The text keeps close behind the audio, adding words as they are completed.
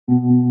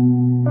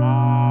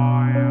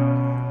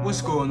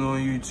What's going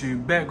on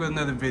YouTube? Back with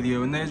another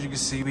video, and as you can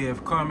see we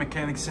have Car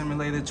Mechanic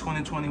Simulator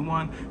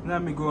 2021, and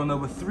I've been going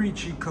over 3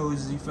 cheat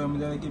codes, you feel me,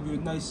 that'll give you a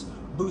nice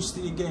boost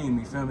to your game,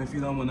 you feel me. If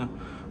you don't want to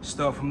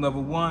start from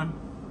level 1,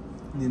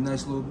 you need a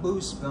nice little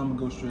boost, but I'm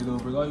going to go straight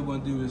over it. All you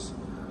want to do is,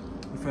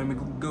 you feel me,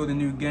 go to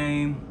new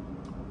game,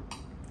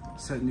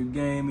 set new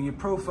game, and your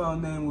profile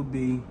name will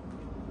be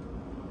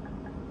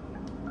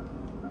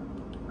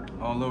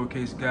all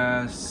lowercase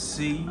guys,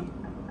 CMS,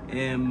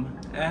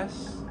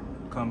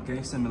 Car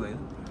Mechanic Simulator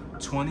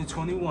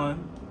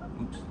 2021,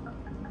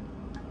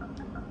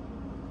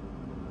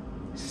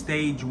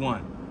 Stage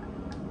 1.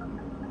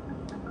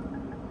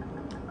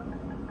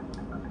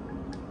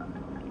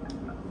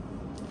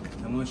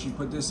 And once you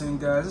put this in,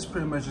 guys, it's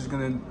pretty much just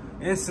gonna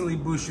instantly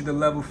boost you to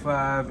level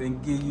 5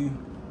 and give you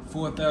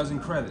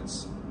 4,000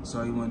 credits. So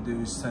all you wanna do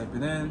is type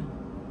it in,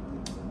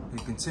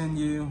 hit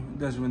continue. It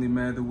doesn't really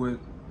matter what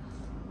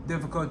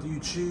difficulty you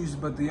choose,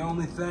 but the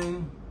only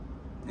thing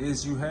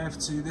is you have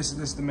to, this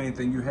is the main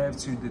thing, you have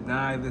to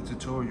deny the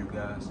tutorial,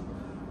 guys.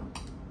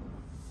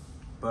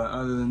 But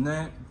other than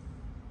that,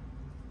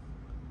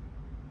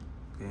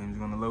 game's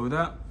gonna load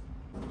up.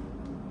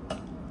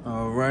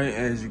 Alright,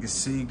 as you can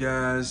see,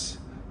 guys,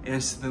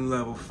 instant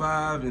level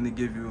 5, and they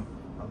give you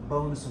a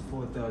bonus of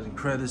 4,000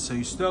 credits. So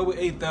you start with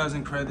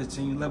 8,000 credits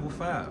and you level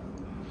 5.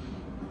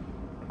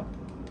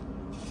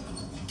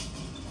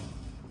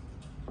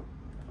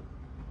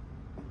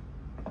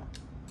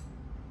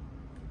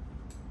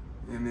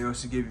 And they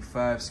also give you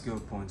 5 skill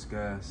points,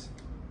 guys.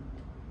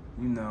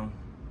 You I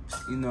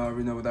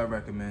already know what I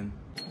recommend.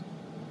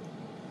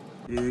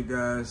 Yeah,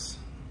 guys,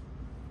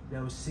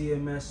 that was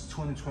CMS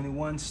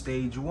 2021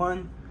 Stage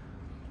 1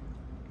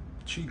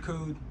 cheat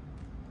code.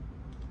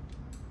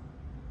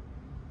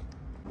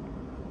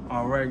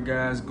 All right,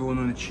 guys, going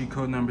on to cheat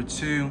code number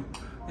 2.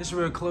 It's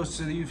real close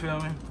to the, you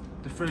feel me,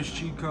 the first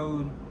cheat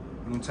code.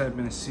 I'm gonna type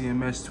in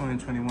CMS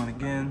 2021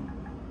 again,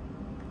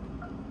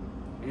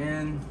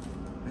 and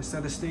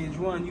instead of stage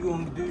 1, you're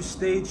gonna do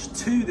stage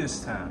 2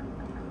 this time.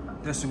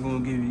 This one's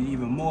gonna give you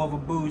even more of a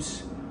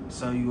boost.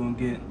 So you're gonna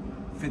get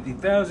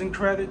 50,000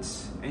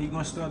 credits and you're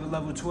gonna start at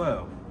level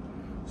 12.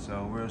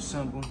 So real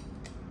simple.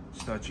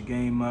 Start your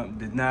game up,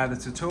 deny the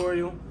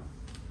tutorial.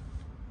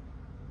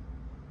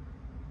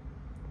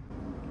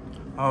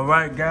 All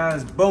right,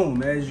 guys,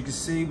 boom. As you can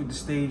see with the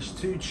stage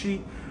 2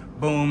 cheat,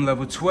 boom,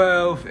 level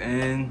 12,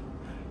 and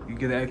you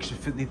get an extra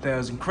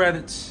 50,000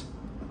 credits.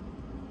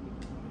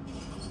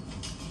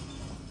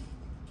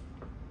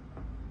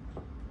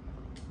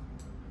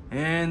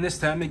 And this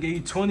time they gave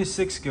you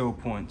 26 skill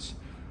points.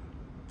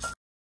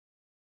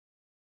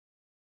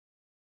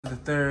 The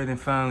third and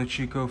final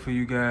cheat code for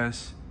you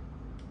guys.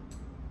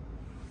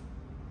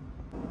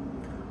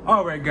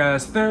 Alright,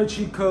 guys, third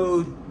cheat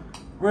code,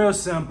 real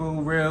simple,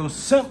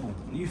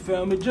 you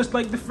feel me? Just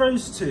like the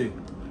first 2.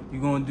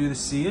 You're gonna do the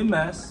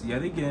CMS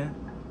yet again.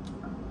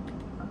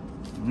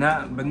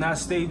 But not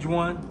stage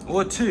 1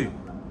 or 2.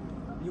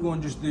 You're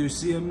gonna just do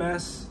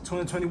CMS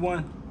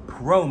 2021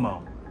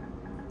 promo.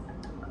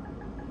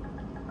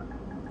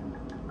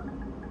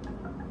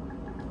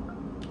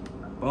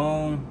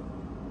 Boom.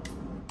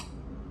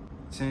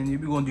 Then you're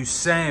gonna do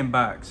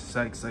sandbox.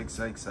 Psych.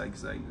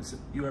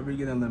 You already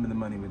get unlimited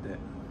money with that.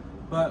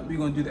 But we're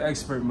gonna do the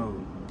expert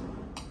mode.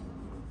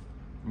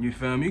 You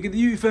feel me? You can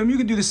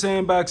do the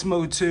sandbox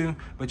mode too,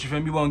 but you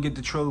feel me? You won't get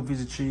the trophies,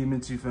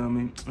 achievements, you feel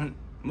me?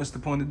 What's the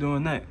point of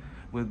doing that?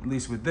 Well, at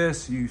least with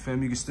this, you feel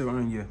me? You can still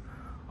earn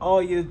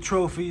all your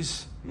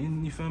trophies,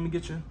 and you feel me?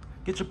 Get your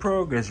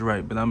progress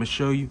right. But I'm gonna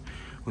show you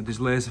what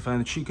this last and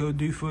final cheat code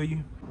do for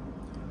you.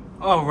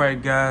 All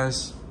right,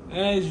 guys,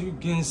 as you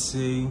can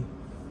see,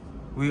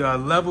 we are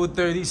level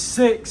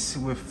 36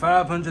 with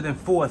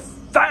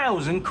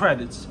 504,000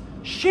 credits.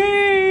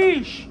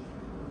 Sheesh!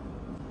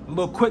 A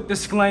little quick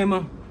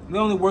disclaimer, it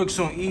only works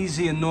on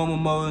easy and normal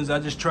modes. I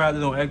just tried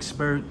it on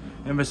expert,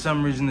 and for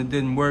some reason it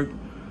didn't work.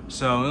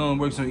 So it only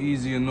works on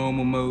easy and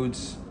normal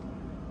modes.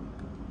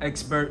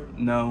 Expert,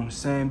 no.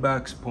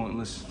 Sandbox,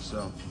 pointless.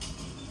 So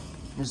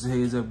just a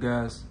heads up,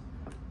 guys.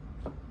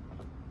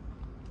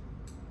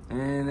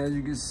 And as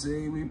you can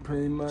see, we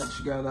pretty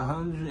much got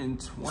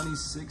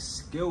 126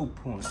 skill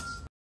points.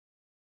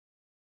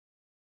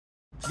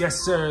 Yes,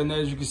 sir, and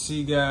as you can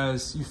see,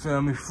 guys, you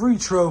feel me? Free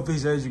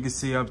trophies, as you can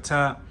see up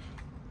top.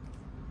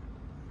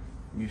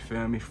 You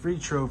feel me? Free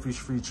trophies.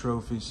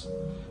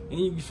 And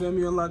you feel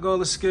me? Unlock all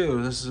the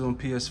skills. This is on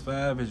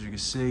PS5, as you can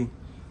see.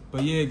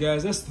 But yeah,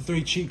 guys, that's the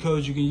 3 cheat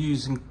codes you can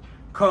use in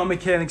Car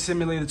Mechanic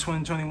Simulator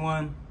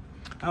 2021.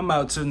 I'm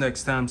out till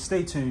next time.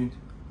 Stay tuned.